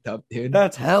fucked up, dude.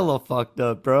 That's hella fucked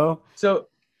up, bro. So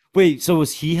Wait, so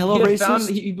was he hella he had racist? found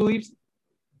he believes.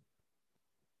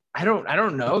 I don't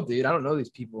know, dude. I don't know these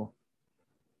people.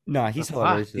 Nah, he's hella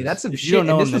Fuck, racist. dude, that's some If you shit. don't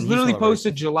know And him, this then was he's literally hella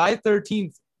posted racist. July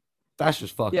 13th. That's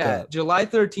just fucked Yeah, up. July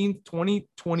 13th,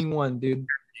 2021, dude.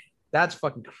 That's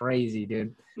fucking crazy,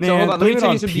 dude. So hold Man, on, let me blame it tell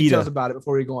you on some details PETA. about it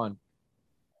before we go on.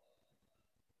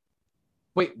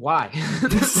 Wait, why?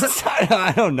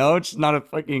 I don't know. It's not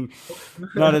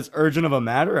as urgent of a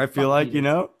matter. I feel Fuck like,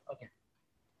 PETA.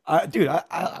 Okay. Dude, But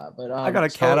I got a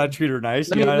cat. I so treat her nice.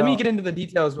 let me get into the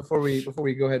details before we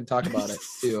go ahead and talk about it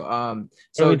too. Hey,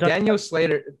 So we talk- Daniel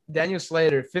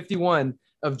Slater, 51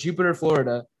 of Jupiter,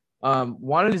 Florida,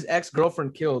 wanted his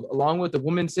ex-girlfriend killed, along with the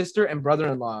woman's sister and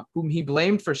brother-in-law, whom he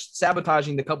blamed for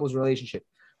sabotaging the couple's relationship.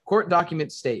 Court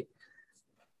documents state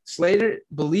Slater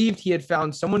believed he had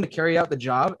found someone to carry out the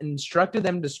job and instructed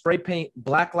them to spray paint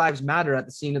Black Lives Matter at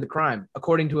the scene of the crime,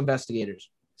 according to investigators.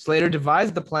 Slater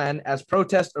devised the plan as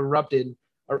protests erupted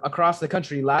across the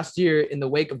country last year in the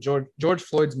wake of George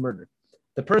Floyd's murder.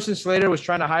 The person Slater was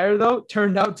trying to hire, though,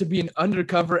 turned out to be an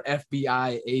undercover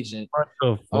FBI agent. What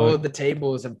the Oh, fuck? the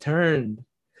tables have turned.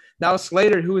 Now,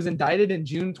 Slater, who was indicted in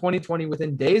June 2020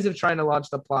 within days of trying to launch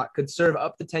the plot, could serve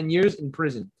up to 10 years in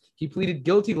prison. He pleaded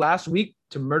guilty last week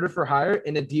to murder for hire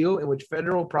in a deal in which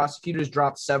federal prosecutors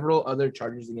dropped several other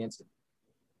charges against him.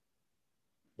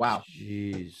 Wow.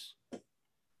 Jeez.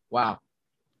 Wow.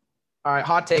 All right,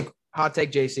 hot take,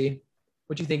 JC.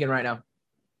 What you thinking right now?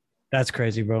 That's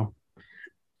crazy, bro.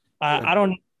 I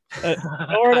don't.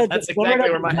 Florida, That's exactly Florida,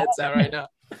 where my head's at right now.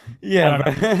 Yeah,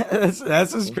 I bro.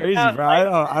 That's just crazy, Yeah, bro. I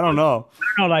don't know.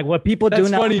 I don't know, like what people do That's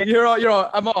now. funny. You're all.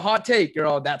 I'm a hot take. You're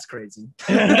all. That's crazy.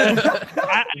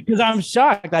 Because I'm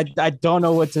shocked. I don't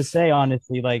know what to say,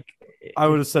 honestly. Like, I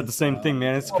would have said the same thing,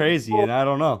 man. It's crazy, and I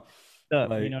don't know.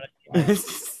 you know,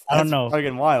 That's I don't know.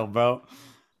 fucking wild, bro.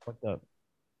 what's up?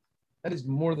 That is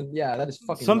more than. Yeah, that is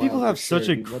fucking. Some wild people for have such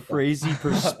sure, a dude. What the- crazy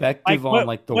perspective Like, on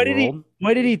like the what did world,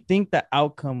 What did he think the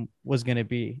outcome was gonna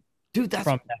be dude. That's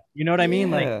from that? You know what I mean?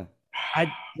 Like, yeah.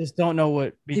 I just don't know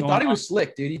what be He going thought he on. was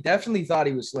slick, dude. He definitely thought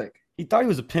he was slick. He thought he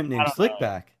was a pimp named I don't know.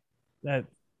 Slickback. That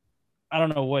I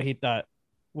don't know what he thought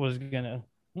was gonna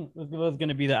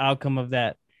be the outcome of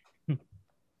that.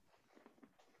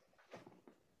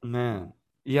 Man,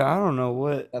 yeah, I don't know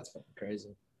what, That's fucking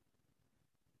crazy.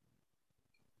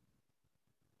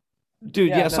 dude.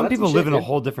 Yeah, Yeah, no, some that's people some live shit, in a dude.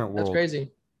 whole different That's world.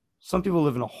 crazy. Some people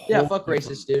live in a whole Yeah, fuck different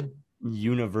racist, dude.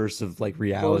 universe of like Closed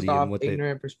reality off, and what they,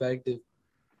 ignorant perspective.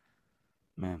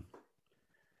 man.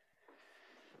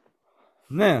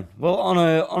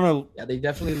 Well, Yeah, they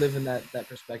definitely live in that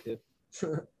perspective.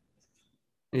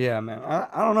 yeah, man.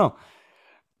 I don't know.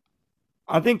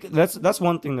 I think that's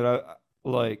one thing that I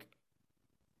like.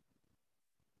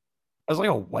 As like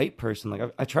a white person, like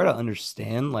I try to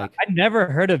understand, like, I never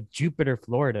heard of Jupiter,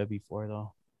 Florida before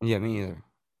though. yeah, me either.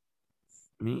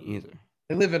 Me either.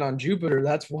 They're living on Jupiter.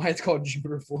 That's why it's called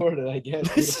Jupiter, Florida, I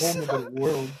guess. Dude, home of the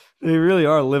world. They really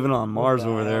are living on Mars the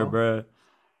over there, hell? bruh.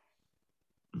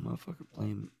 Motherfucker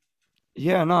blame.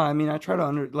 Yeah, no, I mean, I try to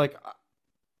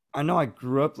I know I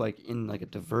grew up like in like a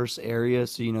diverse area,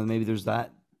 so maybe there's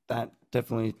that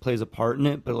definitely plays a part in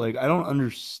it, but like I don't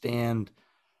understand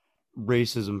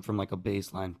racism from like a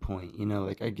baseline point,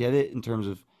 like I get it in terms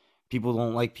of people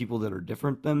don't like people that are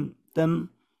different than them,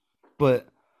 but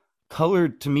color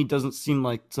to me doesn't seem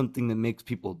like something that makes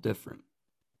people different,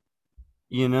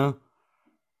 you know?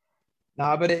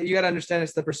 Nah, but you got to understand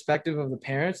it's the perspective of the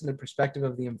parents and the perspective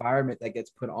of the environment that gets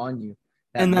put on you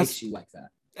that And makes you like that.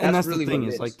 And that's really the thing what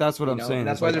it is, like, is, that's what you I'm know? saying. And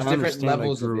that's Is why like, there's I different understand I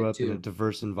levels of grew it up in a too.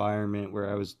 diverse environment where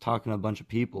I was talking to a bunch of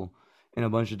people in a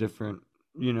bunch of different,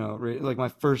 like my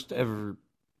first ever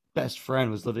best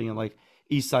friend was living in like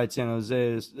East Side San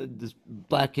Jose. This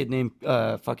black kid named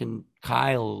fucking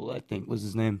Kyle, I think was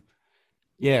his name.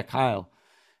 Yeah, Kyle.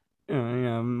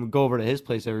 I'm go over to his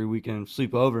place every weekend,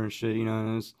 sleep over and shit.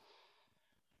 And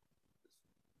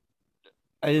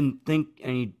I didn't think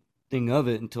anything of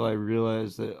it until I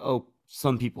realized that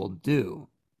some people do,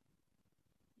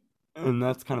 and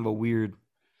that's kind of a weird.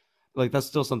 Like that's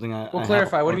still something Well, I have a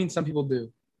clarify. What do you hard. mean some people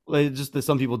do? Like just that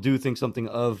some people do think something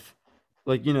of,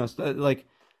 like like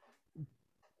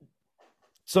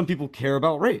some people care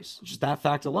about race, just that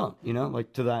fact alone.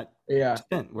 Like to that Yeah.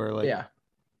 extent where like Yeah.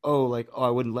 I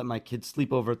wouldn't let my kids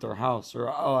sleep over at their house, or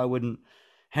I wouldn't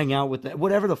hang out with them,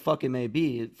 whatever the fuck it may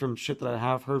be, from shit that I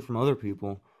have heard from other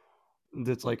people.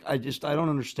 That's like I don't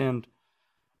understand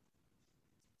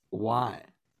why,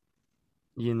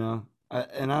 and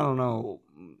I don't know.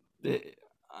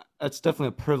 That's definitely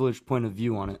a privileged point of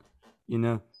view on it, you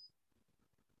know.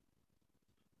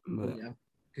 But Yeah.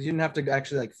 Because you didn't have to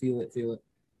actually like feel it.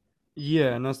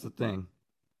 yeah, and that's the thing.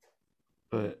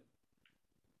 But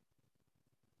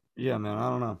yeah, man, I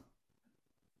don't know.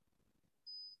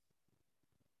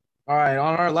 All right.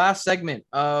 On our last segment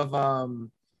of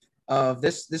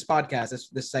this podcast,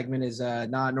 this segment is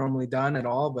not normally done at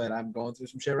all, but I'm going through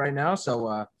some shit right now.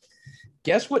 So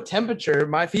guess what temperature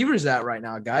my fever is at right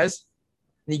now, guys?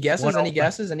 Any guesses? Any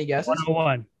guesses? Any guesses?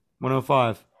 101.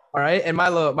 105. All right. And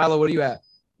Milo, what are you at?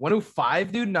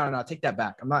 105, dude? No, take that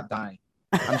back. I'm not dying.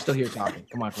 I'm still here talking.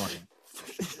 Come on.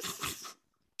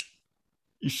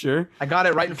 You sure? I got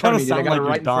it right in front of me, dude. I got it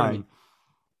right in front of me.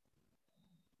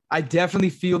 I definitely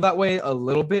feel that way a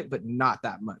little bit, but not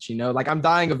that much, Like I'm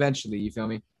dying eventually, you feel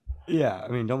me? Yeah, I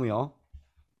mean, don't we all?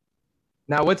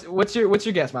 Now, what's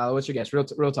your guess, Milo? What's your guess? Real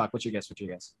talk. What's your guess?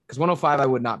 Because 105, I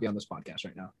would not be on this podcast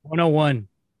right now. 101.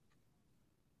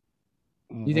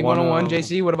 You think 101,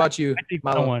 JC? What about you, I think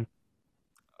Milo? 101.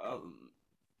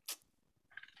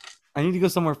 I need to go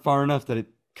somewhere far enough that it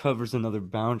covers another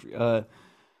boundary.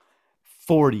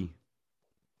 40.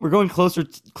 We're going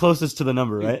closest to the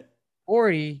number, right?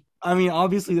 40. I mean,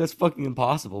 obviously that's fucking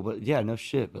impossible, but yeah, no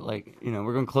shit. But like,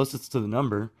 we're going closest to the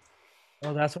number.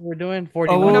 Oh, that's what we're doing.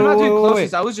 41. Oh, I'm not doing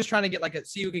closest. I was just trying to get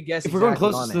see who could guess. If we're going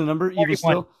closest to the number, even 41.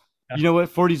 still, you know what?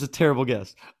 40 is a terrible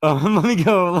guess. Let me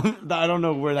go. I don't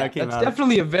know where that came out. That's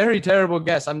definitely a very terrible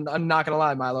guess. I'm not gonna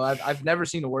lie, Milo. I've never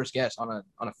seen a worse guess on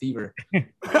a fever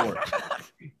before.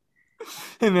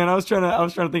 Hey man, I was trying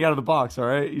to think out of the box. All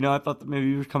right, I thought that maybe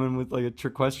you were coming with like a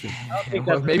trick question.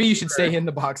 Well, maybe you should stay in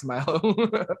the box, Milo.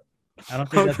 I don't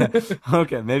think that's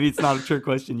okay. Maybe it's not a trick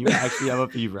question. You actually have a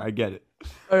fever. I get it.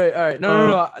 All right.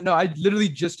 No. I literally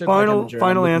just took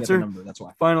final answer. Number, that's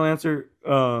why. Final answer.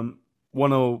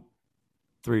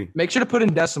 103. Make sure to put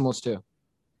in decimals too.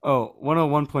 Oh,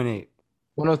 101.8.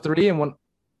 103 and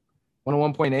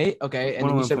 101.8. Okay, and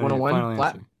then you said 101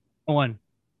 flat. 1.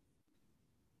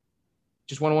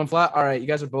 Just 101 flat. All right, you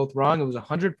guys are both wrong. It was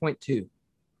 100.2.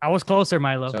 I was closer,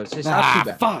 Milo. So it's not too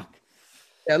bad. Fuck.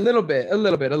 Yeah, a little bit.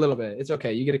 It's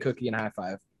okay. You get a cookie and a high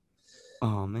five.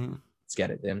 Oh man, let's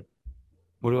get it then.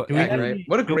 What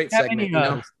a great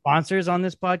segment. Sponsors on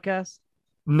this podcast?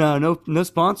 No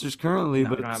sponsors currently,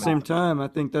 but at the same time, I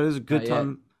think that is a good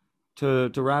time to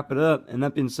wrap it up. And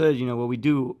that being said, what we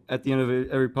do at the end of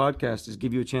every podcast is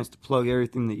give you a chance to plug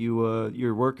everything that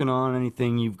you're working on,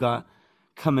 anything you've got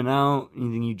coming out,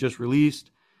 anything you just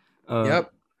released.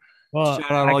 Yep. Well,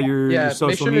 shout out all your social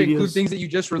make sure medias. to include things that you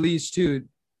just released too.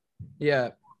 Yeah.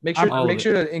 Make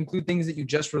sure to include things that you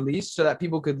just released so that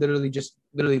people could literally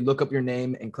look up your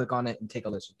name and click on it and take a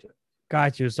listen to it.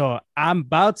 Got you. So I'm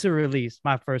about to release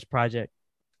my first project.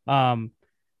 The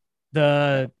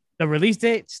release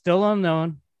date still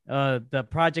unknown. The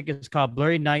project is called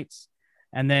Blurry Nights,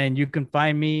 and then you can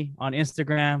find me on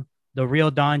Instagram, The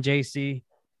Real Don JC.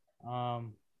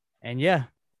 And yeah,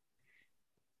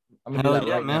 I'm gonna do that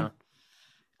right man. now.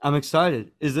 I'm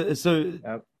excited. Is it so?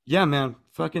 Yep. Yeah, man.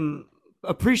 Fucking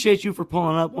appreciate you for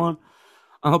pulling up one.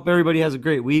 I hope everybody has a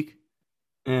great week.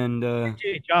 And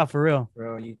y'all for real,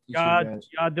 bro.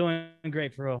 Y'all doing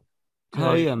great for real.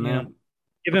 Hell yeah, man.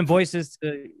 Giving voices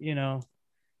to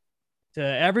to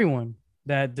everyone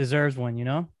that deserves one.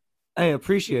 Hey,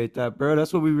 appreciate that, bro.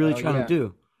 That's what we really trying to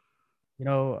do.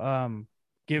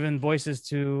 Giving voices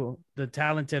to the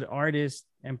talented artists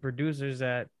and producers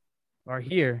that are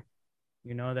here,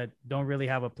 that don't really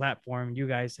have a platform. You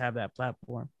guys have that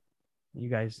platform. You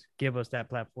guys give us that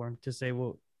platform to say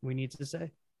what we need to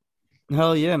say.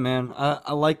 Hell yeah, man.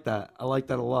 I like that. I like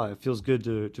that a lot. It feels good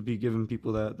to be giving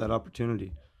people that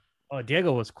opportunity. Oh,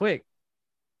 Diego was quick.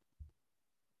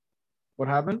 What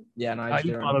happened? Yeah, no, I Oh, just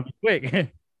you didn't. followed me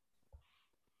quick.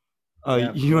 Oh, Yeah,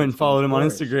 of you went and course, man, followed of him on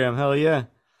course. Instagram. Hell yeah.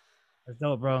 That's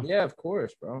dope, bro. Yeah, of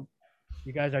course, bro.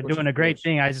 You guys are Of course, doing a of great course.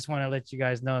 thing. I just want to let you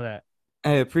guys know that.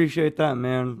 Hey, appreciate that,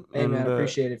 man. Hey, man, And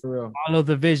appreciate it for real. Follow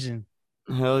the vision.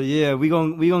 hell yeah, we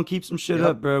gonna keep some shit Yep,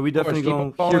 up, bro. We of course. definitely Keep on gonna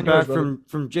hear following yours, back brother.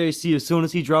 from JC as soon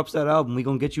as he drops that album. We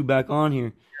gonna get you back on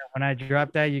here. When I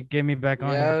drop that, you get me back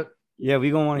on here. Yeah, Yeah, we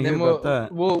gonna want and to hear then about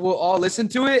that. we'll all listen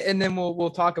to it, and then we'll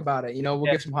talk about it. You know, we'll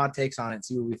Yeah. give some hot takes on it,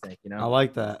 see what we think. You I know,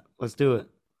 like that. Let's do it.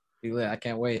 I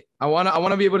can't wait. I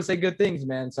wanna be able to say good things,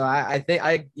 man. So I think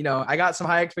I got some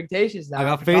high expectations now. I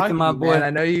got after faith in talking my to you, boy. man. I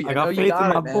know you. I know got you faith in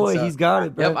got my it, man. boy. So, He's got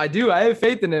it, bro. yep, I do. I have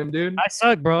faith in him, dude. I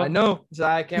suck, bro. I know. So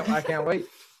I can't wait. I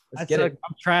Let's get suck. it.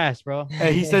 I'm trash, bro.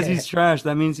 Hey, he says he's trash.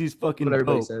 That means he's fucking What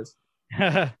everybody dope. says.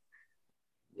 Yeah.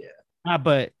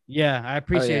 But yeah, I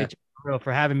appreciate you bro,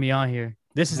 for having me on here.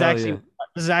 This is Hell actually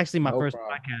yeah. my No first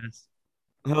problem. podcast.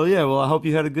 Hell yeah. Well, I hope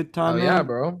you had a good time, Oh man. yeah,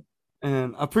 bro.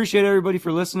 And I appreciate everybody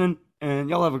for listening. And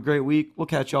y'all have a great week. We'll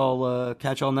catch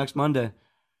y'all next Monday.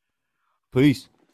 Peace.